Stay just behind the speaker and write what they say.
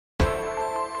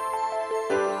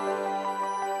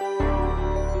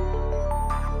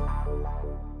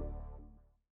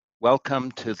Welcome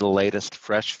to the latest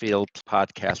Freshfields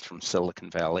podcast from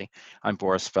Silicon Valley. I'm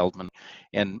Boris Feldman,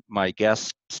 and my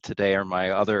guests today are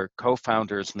my other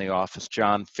co-founders in the office,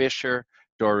 John Fisher,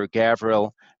 Doru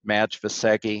Gavril, Madge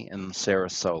Vasegi, and Sarah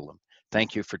Solem.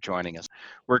 Thank you for joining us.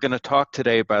 We're going to talk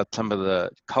today about some of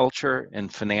the culture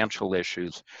and financial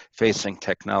issues facing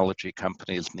technology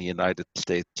companies in the United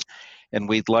States. And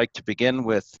we'd like to begin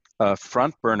with a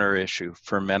front burner issue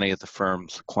for many of the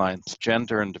firm's clients,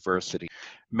 gender and diversity.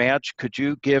 Madge, could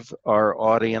you give our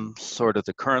audience sort of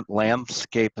the current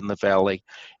landscape in the Valley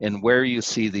and where you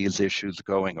see these issues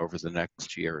going over the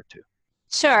next year or two?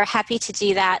 Sure, happy to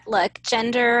do that. Look,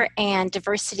 gender and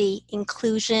diversity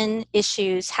inclusion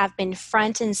issues have been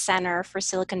front and center for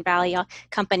Silicon Valley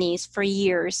companies for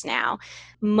years now.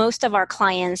 Most of our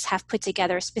clients have put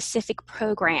together specific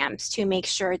programs to make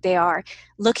sure they are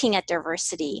looking at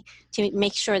diversity, to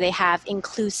make sure they have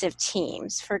inclusive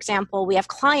teams. For example, we have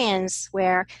clients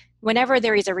where whenever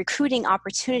there is a recruiting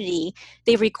opportunity,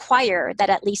 they require that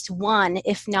at least one,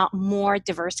 if not more,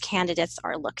 diverse candidates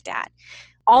are looked at.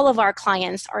 All of our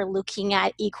clients are looking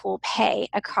at equal pay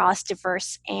across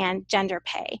diverse and gender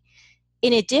pay.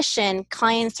 In addition,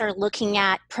 clients are looking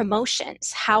at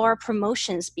promotions. How are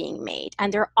promotions being made?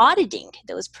 And they're auditing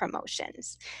those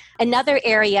promotions. Another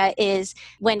area is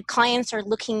when clients are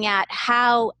looking at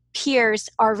how peers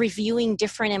are reviewing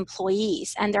different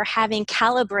employees and they're having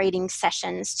calibrating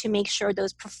sessions to make sure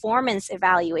those performance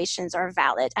evaluations are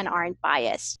valid and aren't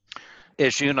biased.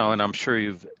 As you know, and I'm sure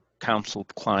you've counseled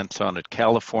clients on it,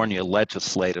 California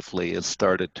legislatively has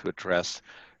started to address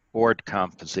board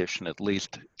composition, at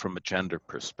least from a gender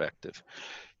perspective.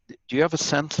 Do you have a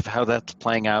sense of how that's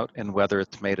playing out and whether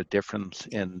it's made a difference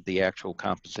in the actual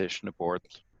composition of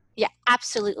boards? Yeah,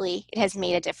 absolutely. It has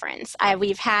made a difference.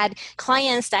 We've had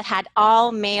clients that had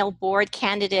all male board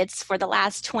candidates for the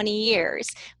last 20 years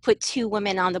put 2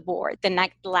 women on the board the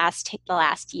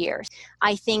last year.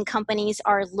 I think companies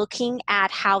are looking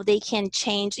at how they can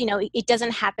change. It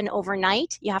doesn't happen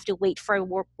overnight. You have to wait for a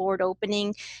board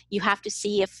opening. You have to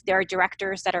see if there are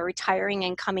directors that are retiring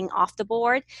and coming off the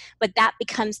board. But that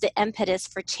becomes the impetus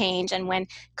for change. And when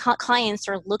clients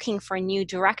are looking for new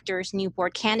directors, new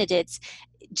board candidates,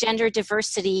 gender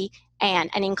diversity and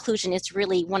inclusion is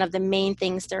really one of the main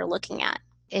things they're looking at.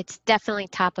 It's definitely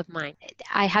top of mind.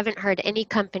 I haven't heard any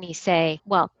company say,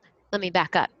 well, let me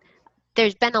back up.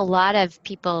 There's been a lot of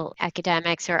people,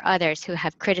 academics or others, who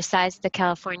have criticized the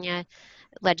California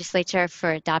legislature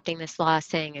for adopting this law,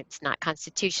 saying it's not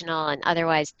constitutional and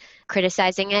otherwise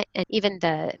criticizing it. And even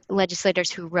the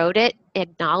legislators who wrote it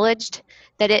acknowledged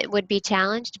that it would be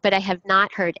challenged, but I have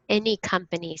not heard any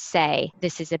company say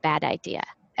this is a bad idea.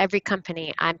 Every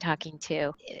company I'm talking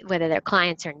to, whether they're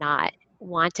clients or not,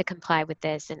 want to comply with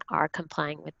this and are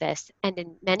complying with this. And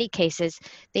in many cases,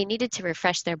 they needed to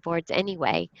refresh their boards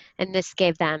anyway, and this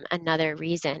gave them another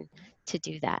reason to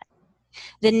do that.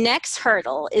 The next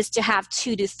hurdle is to have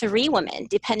 2 to 3 women,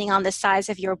 depending on the size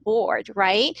of your board,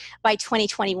 right, by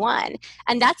 2021.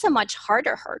 And that's a much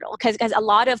harder hurdle because a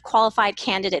lot of qualified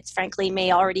candidates, frankly,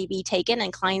 may already be taken,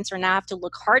 and clients are now have to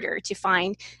look harder to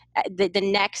find the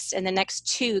next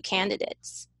 2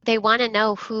 candidates. They want to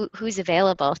know who's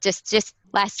available. Just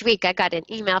last week, I got an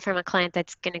email from a client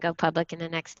that's going to go public in the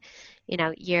next,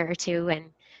 year or two,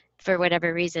 and for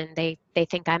whatever reason, they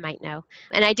think I might know.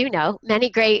 And I do know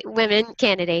many great women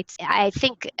candidates. I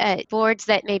think boards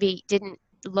that maybe didn't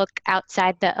look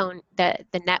outside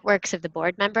the networks of the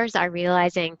board members are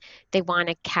realizing they want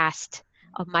to cast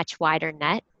a much wider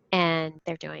net, and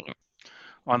they're doing it.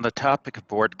 On the topic of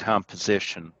board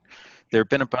composition, there have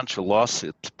been a bunch of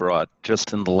lawsuits brought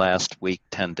just in the last week,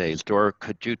 10 days. Dora,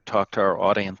 could you talk to our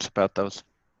audience about those?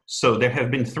 So there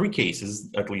have been 3 cases,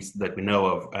 at least that we know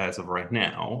of as of right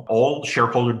now, all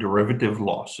shareholder derivative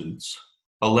lawsuits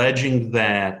alleging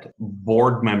that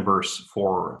board members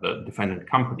for the defendant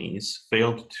companies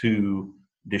failed to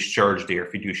discharge their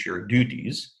fiduciary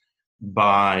duties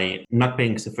by not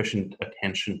paying sufficient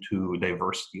attention to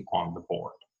diversity on the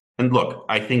board. And look,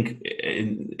 I think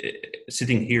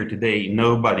sitting here today,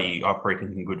 nobody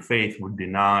operating in good faith would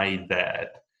deny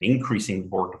that increasing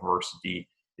board diversity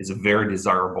is a very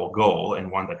desirable goal and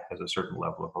one that has a certain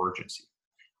level of urgency.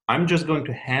 I'm just going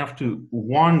to have to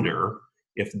wonder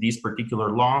if these particular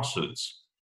lawsuits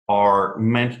are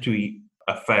meant to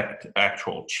affect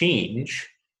actual change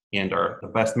and are the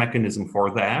best mechanism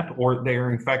for that, or they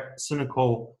are in fact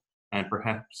cynical and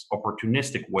perhaps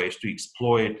opportunistic ways to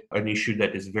exploit an issue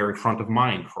that is very front of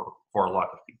mind for a lot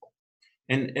of people.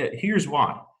 And here's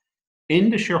why. In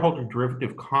the shareholder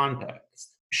derivative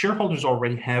context, shareholders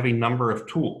already have a number of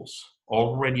tools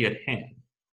already at hand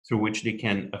through which they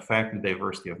can affect the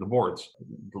diversity of the boards,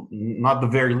 not the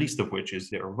very least of which is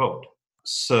their vote.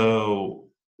 So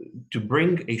to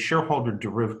bring a shareholder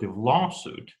derivative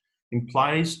lawsuit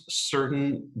implies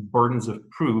certain burdens of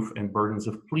proof and burdens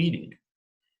of pleading.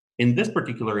 In this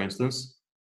particular instance,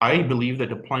 I believe that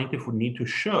the plaintiff would need to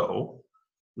show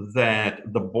that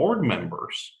the board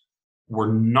members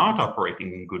were not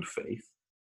operating in good faith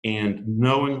and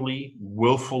knowingly,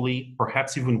 willfully,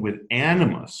 perhaps even with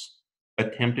animus,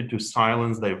 attempted to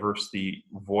silence diversity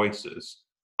voices,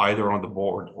 either on the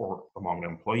board or among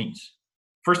employees.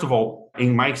 First of all,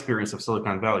 in my experience of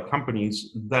Silicon Valley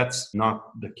companies, that's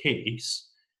not the case.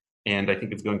 And I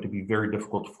think it's going to be very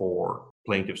difficult for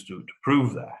plaintiffs to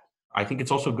prove that. I think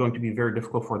it's also going to be very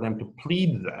difficult for them to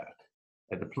plead that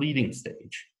at the pleading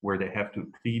stage, where they have to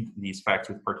plead these facts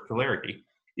with particularity,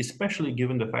 especially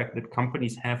given the fact that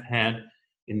companies have had,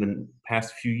 in the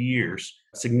past few years,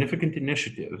 significant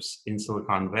initiatives in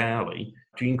Silicon Valley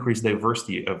to increase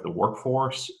diversity of the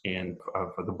workforce and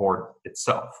of the board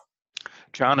itself.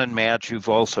 John and Madge, you've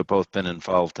also both been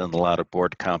involved in a lot of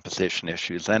board composition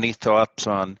issues. Any thoughts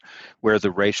on where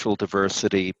the racial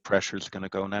diversity pressure is going to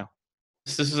go now?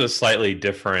 This is a slightly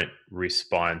different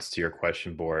response to your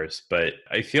question, Boris, but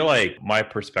I feel like my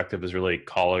perspective is really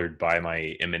colored by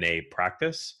my M&A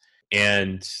practice.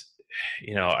 And,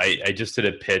 I just did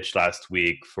a pitch last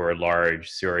week for a large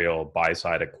serial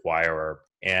buy-side acquirer,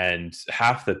 and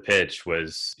half the pitch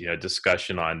was,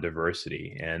 discussion on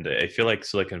diversity. And I feel like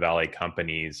Silicon Valley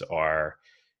companies are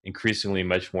increasingly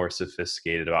much more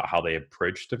sophisticated about how they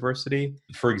approach diversity.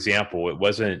 For example, it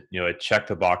wasn't, a check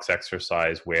the box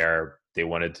exercise where they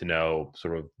wanted to know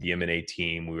sort of the M&A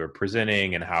team we were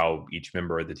presenting and how each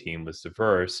member of the team was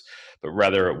diverse, but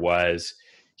rather it was,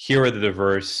 here are the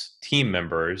diverse team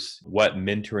members. What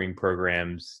mentoring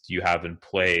programs do you have in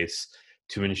place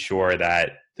to ensure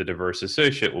that the diverse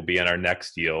associate will be in our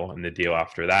next deal and the deal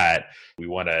after that? We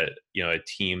want a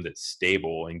team that's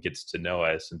stable and gets to know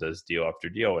us and does deal after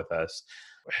deal with us.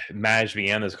 Madge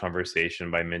began this conversation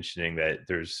by mentioning that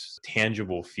there's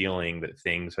tangible feeling that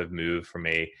things have moved from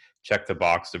a check the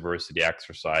box diversity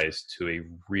exercise to a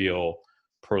real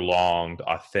prolonged,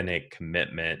 authentic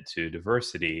commitment to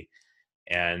diversity.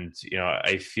 And,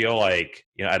 I feel like,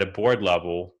 at a board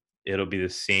level, it'll be the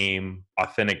same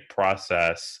authentic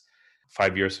process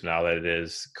 5 years from now that it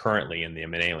is currently in the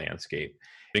M&A landscape.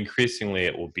 Increasingly,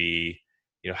 it will be,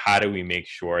 how do we make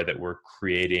sure that we're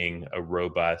creating a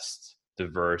robust,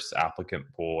 diverse applicant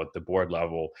pool at the board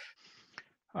level?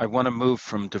 I want to move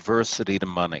from diversity to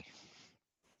money,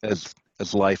 as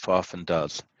life often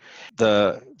does.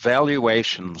 The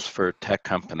valuations for tech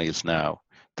companies now,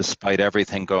 despite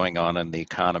everything going on in the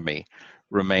economy,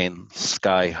 remain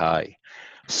sky high.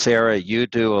 Sarah, you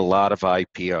do a lot of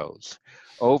IPOs.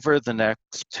 Over the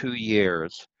next 2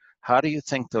 years, how do you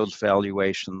think those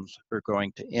valuations are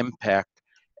going to impact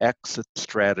exit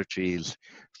strategies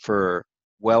for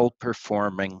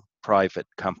well-performing private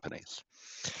companies?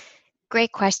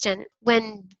 Great question.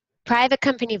 When private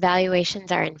company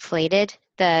valuations are inflated,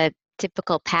 the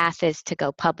typical path is to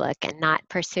go public and not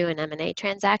pursue an M&A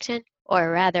transaction.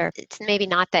 Or rather, it's maybe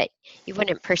not that you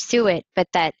wouldn't pursue it, but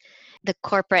that the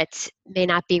corporates may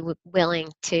not be willing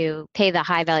to pay the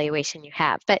high valuation you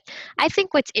have. But I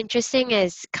think what's interesting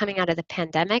is coming out of the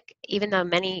pandemic, even though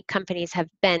many companies have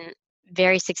been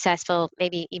very successful,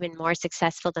 maybe even more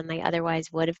successful than they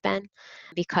otherwise would have been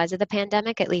because of the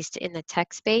pandemic, at least in the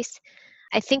tech space,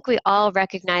 I think we all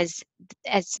recognize,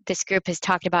 as this group has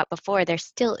talked about before, there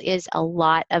still is a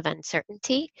lot of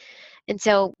uncertainty. And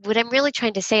so what I'm really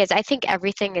trying to say is I think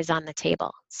everything is on the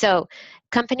table. So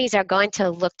companies are going to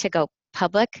look to go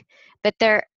public, but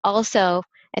they're also,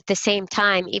 at the same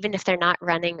time, even if they're not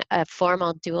running a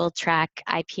formal dual track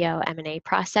IPO M&A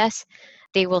process,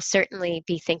 they will certainly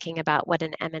be thinking about what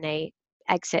an M&A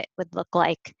exit would look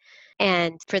like.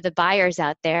 And for the buyers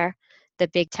out there, the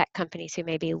big tech companies who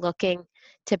may be looking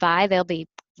to buy, they'll be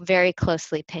very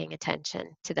closely paying attention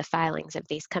to the filings of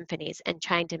these companies and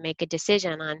trying to make a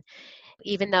decision on,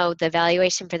 even though the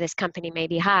valuation for this company may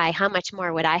be high, how much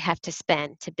more would I have to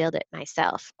spend to build it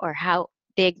myself? Or how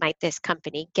big might this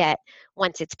company get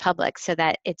once it's public so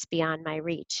that it's beyond my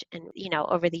reach? And,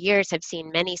 over the years, I've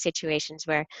seen many situations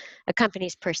where a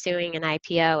company's pursuing an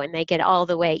IPO and they get all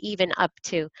the way even up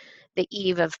to the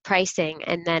eve of pricing,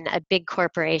 and then a big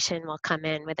corporation will come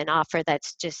in with an offer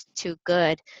that's just too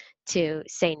good to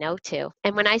say no to.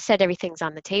 And when I said everything's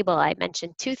on the table, I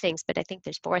mentioned 2 things, but I think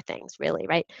there's 4 things really,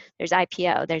 right? There's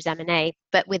IPO, there's M&A,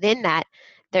 but within that,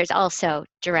 There's also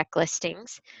direct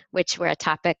listings, which were a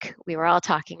topic we were all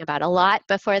talking about a lot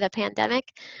before the pandemic,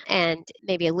 and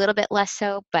maybe a little bit less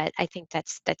so, but I think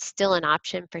that's still an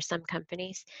option for some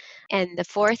companies. And the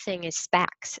fourth thing is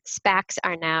SPACs. SPACs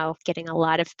are now getting a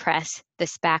lot of press. The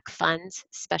SPAC funds,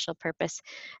 special purpose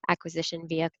acquisition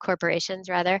via corporations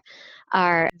rather,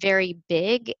 are very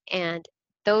big, and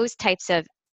those types of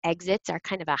exits are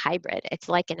kind of a hybrid. It's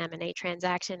like an M&A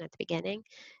transaction at the beginning,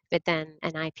 but then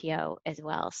an IPO as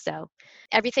well. So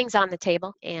everything's on the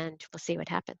table, and we'll see what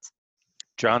happens.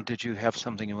 John, did you have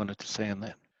something you wanted to say on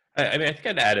that? I mean, I think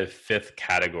I'd add a fifth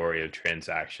category of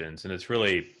transactions, and it's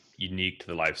really unique to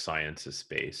the life sciences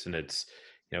space, and it's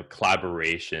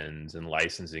collaborations and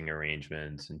licensing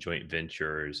arrangements and joint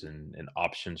ventures and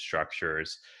option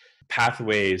structures,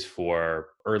 pathways for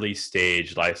early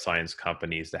stage life science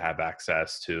companies to have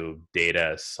access to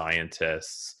data,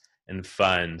 scientists, and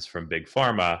funds from big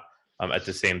pharma. At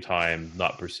the same time,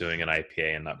 not pursuing an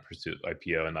IPO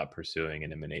and not pursuing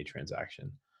an M&A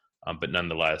transaction. But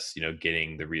nonetheless,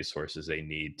 getting the resources they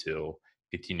need to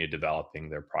continue developing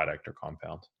their product or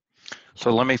compound.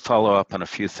 So let me follow up on a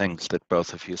few things that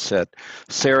both of you said.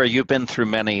 Sarah, you've been through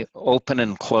many open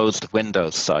and closed window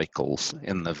cycles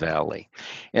in the Valley.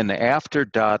 And after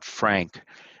Dodd-Frank,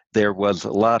 there was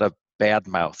a lot of bad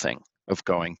mouthing of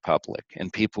going public,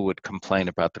 and people would complain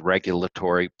about the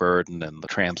regulatory burden and the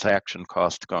transaction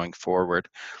cost going forward.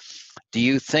 Do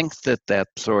you think that that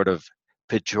sort of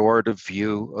pejorative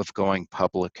view of going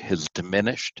public has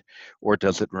diminished, or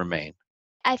does it remain?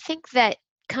 I think that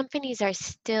companies are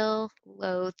still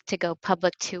loath to go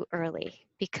public too early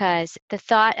because the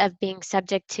thought of being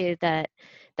subject to the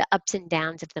ups and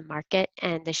downs of the market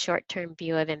and the short-term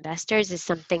view of investors is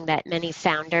something that many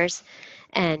founders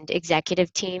and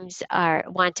executive teams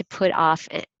want to put off,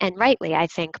 and rightly, I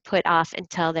think, put off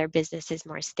until their business is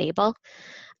more stable.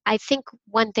 I think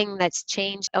one thing that's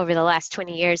changed over the last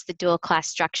 20 years, the dual class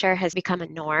structure has become a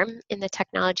norm in the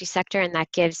technology sector, and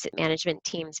that gives management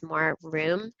teams more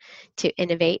room to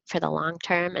innovate for the long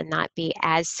term and not be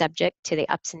as subject to the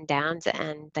ups and downs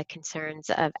and the concerns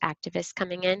of activists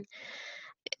coming in.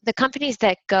 The companies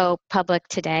that go public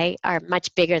today are much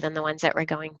bigger than the ones that were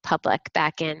going public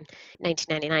back in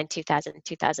 1999, 2000,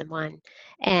 2001.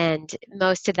 And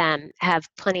most of them have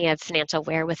plenty of financial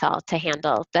wherewithal to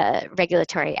handle the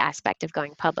regulatory aspect of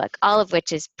going public, all of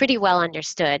which is pretty well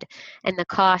understood. And the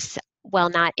costs,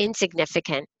 while not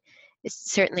insignificant,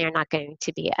 certainly are not going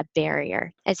to be a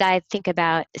barrier. As I think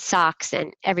about SOX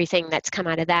and everything that's come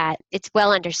out of that, it's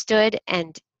well understood,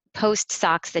 and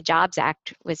post-SOX, the Jobs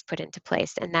Act was put into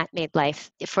place, and that made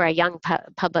life for a young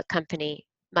public company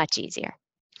much easier.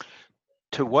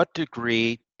 To what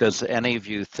degree does any of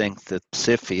you think that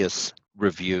CFIUS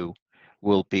review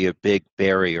will be a big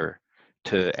barrier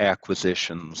to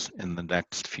acquisitions in the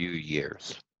next few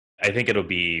years? I think it'll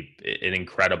be an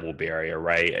incredible barrier,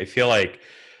 right? I feel like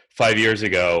 5 years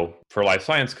ago, for life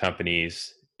science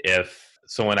companies, if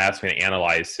someone asked me to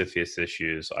analyze CFIUS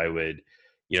issues, I would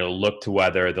look to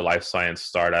whether the life science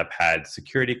startup had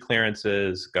security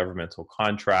clearances, governmental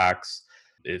contracts,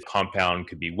 if compound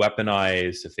could be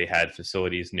weaponized, if they had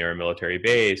facilities near a military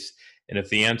base. And if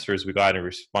the answers we got in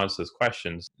response to those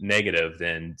questions negative,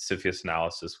 then CFIUS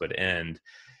analysis would end.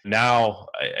 Now,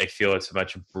 I feel it's a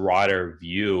much broader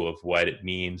view of what it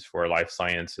means for a life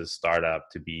sciences startup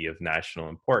to be of national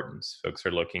importance. Folks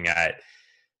are looking at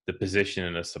the position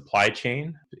in a supply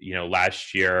chain.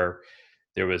 Last year,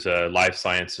 there was a life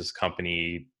sciences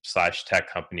company / tech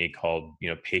company called,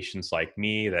 Patients Like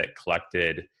Me that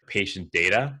collected patient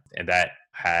data, and that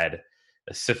had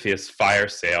a CFIUS fire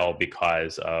sale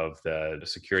because of the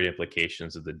security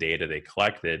implications of the data they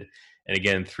collected. And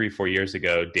again, 3-4 years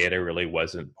ago, data really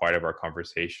wasn't part of our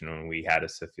conversation when we had a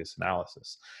CFIUS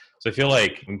analysis. So I feel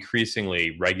like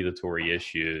increasingly regulatory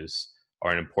issues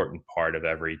are an important part of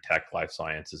every tech life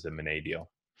sciences M&A deal.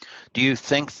 Do you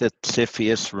think that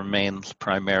CFIUS remains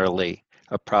primarily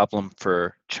a problem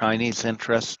for Chinese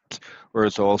interests, or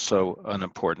is also an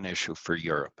important issue for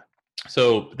Europe?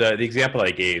 So the example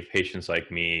I gave, Patients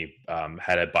Like Me,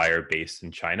 had a buyer based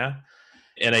in China.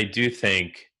 And I do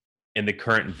think in the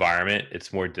current environment,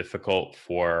 it's more difficult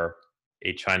for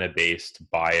a China-based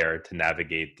buyer to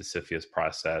navigate the CFIUS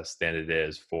process than it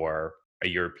is for a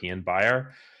European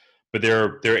buyer. But there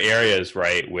are areas,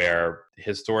 right, where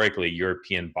historically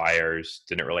European buyers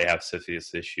didn't really have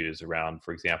CFIUS issues around,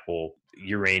 for example,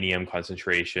 uranium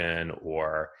concentration,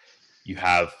 or you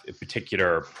have a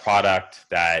particular product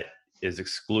that is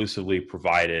exclusively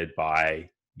provided by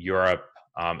Europe.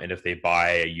 And if they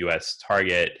buy a US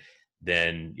target,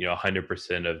 then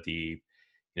 100% of the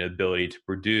ability to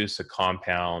produce a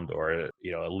compound or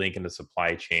a link in the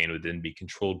supply chain would then be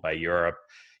controlled by Europe.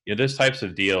 Those types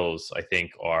of deals I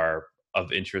think are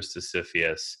of interest to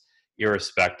CFIUS,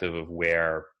 irrespective of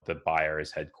where the buyer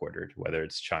is headquartered, whether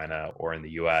it's China or in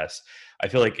the US. I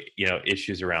feel like,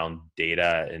 issues around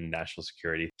data and national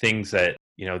security, things that,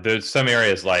 there's some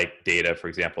areas like data, for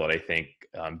example, that I think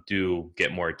do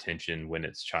get more attention when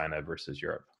it's China versus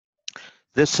Europe.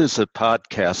 This is a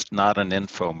podcast, not an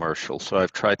infomercial, so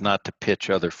I've tried not to pitch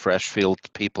other Freshfield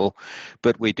people,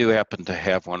 but we do happen to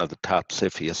have one of the top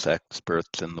CFIUS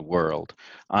experts in the world,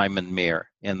 Ayman Mir,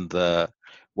 in the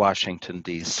Washington,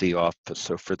 D.C. office.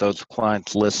 So for those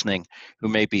clients listening who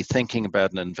may be thinking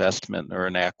about an investment or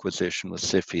an acquisition with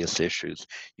CFIUS issues,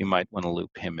 you might want to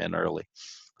loop him in early.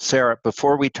 Sarah,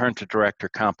 before we turn to director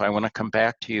comp, I want to come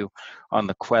back to you on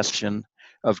the question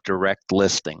of direct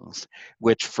listings,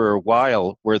 which for a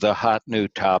while were the hot new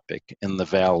topic in the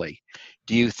Valley.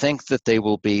 Do you think that they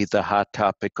will be the hot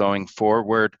topic going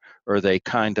forward, or are they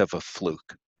kind of a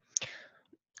fluke?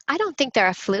 I don't think they're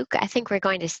a fluke. I think we're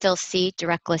going to still see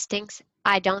direct listings.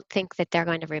 I don't think that they're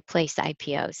going to replace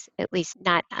IPOs, at least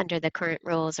not under the current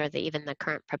rules or even the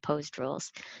current proposed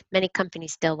rules. Many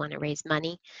companies still want to raise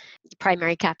money,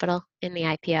 primary capital in the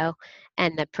IPO,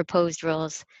 and the proposed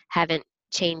rules haven't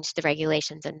changed the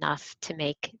regulations enough to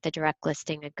make the direct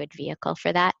listing a good vehicle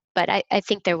for that. But I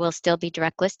think there will still be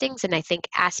direct listings, and I think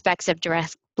aspects of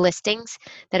direct listings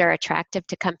that are attractive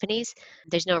to companies,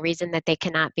 there's no reason that they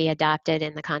cannot be adopted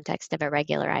in the context of a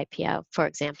regular IPO, for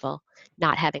example,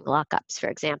 not having lockups, for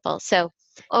example. So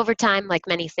over time, like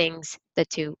many things, the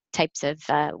two types of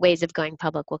ways of going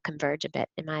public will converge a bit,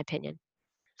 in my opinion.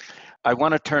 I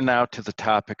want to turn now to the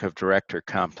topic of director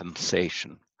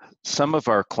compensation. Some of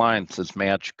our clients, as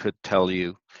Madge could tell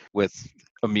you with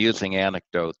amusing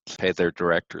anecdotes, pay their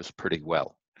directors pretty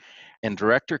well. And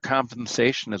director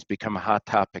compensation has become a hot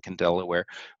topic in Delaware.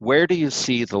 Where do you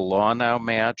see the law now,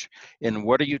 Madge? And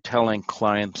what are you telling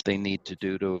clients they need to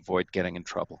do to avoid getting in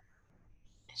trouble?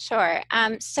 Sure.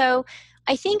 So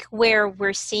I think where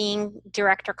we're seeing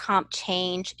director comp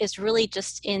change is really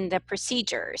just in the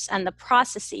procedures and the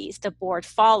processes the board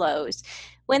follows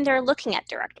when they're looking at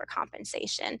director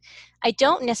compensation. I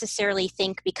don't necessarily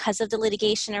think because of the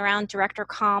litigation around director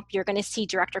comp, you're going to see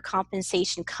director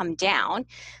compensation come down.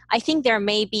 I think there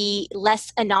may be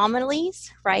less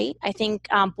anomalies, right? I think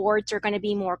boards are going to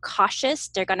be more cautious.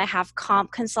 They're going to have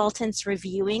comp consultants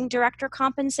reviewing director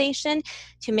compensation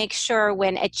to make sure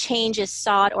when a change is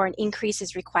sought or an increase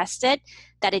is requested,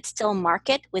 that it's still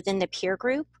market within the peer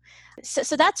group.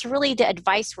 So that's really the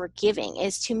advice we're giving,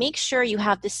 is to make sure you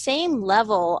have the same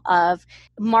level of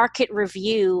market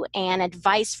review and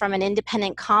advice from an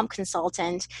independent comp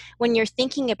consultant when you're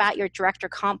thinking about your director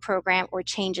comp program or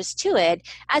changes to it,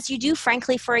 as you do,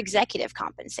 frankly, for executive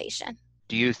compensation.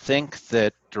 Do you think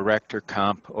that director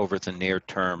comp over the near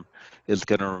term is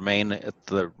going to remain at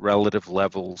the relative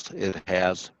levels it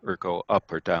has, or go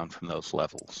up or down from those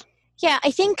levels? Yeah,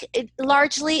 I think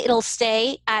largely it'll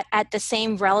stay at the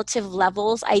same relative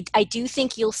levels. I do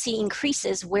think you'll see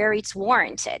increases where it's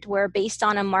warranted, where based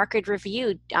on a market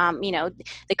review,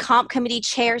 the comp committee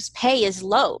chair's pay is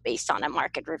low based on a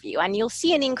market review. And you'll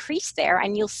see an increase there,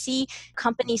 and you'll see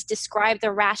companies describe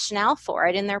the rationale for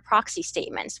it in their proxy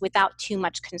statements without too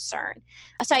much concern.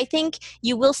 So I think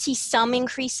you will see some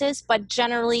increases, but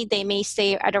generally they may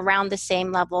stay at around the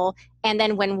same level, and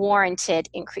then when warranted,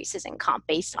 increases in comp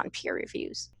based on peer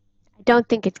reviews. I don't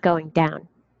think it's going down.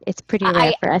 It's pretty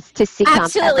rare for us to see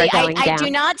comp ever going down. I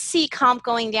do not see comp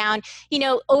going down.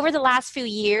 Over the last few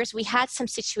years, we had some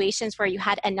situations where you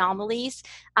had anomalies.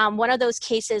 One of those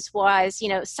cases was,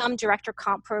 some director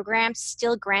comp programs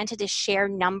still granted a share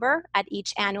number at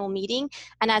each annual meeting.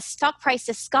 And as stock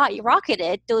prices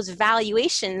skyrocketed, those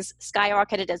valuations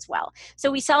skyrocketed as well.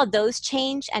 So we saw those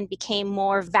change and became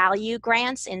more value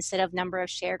grants instead of number of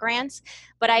share grants.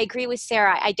 But I agree with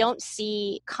Sarah. I don't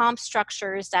see comp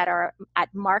structures that are at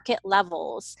market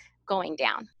levels going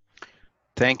down.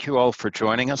 Thank you all for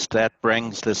joining us. That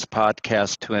brings this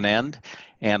podcast to an end.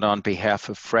 And on behalf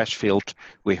of Freshfield,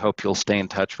 we hope you'll stay in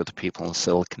touch with the people in the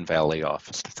Silicon Valley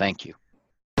office. Thank you.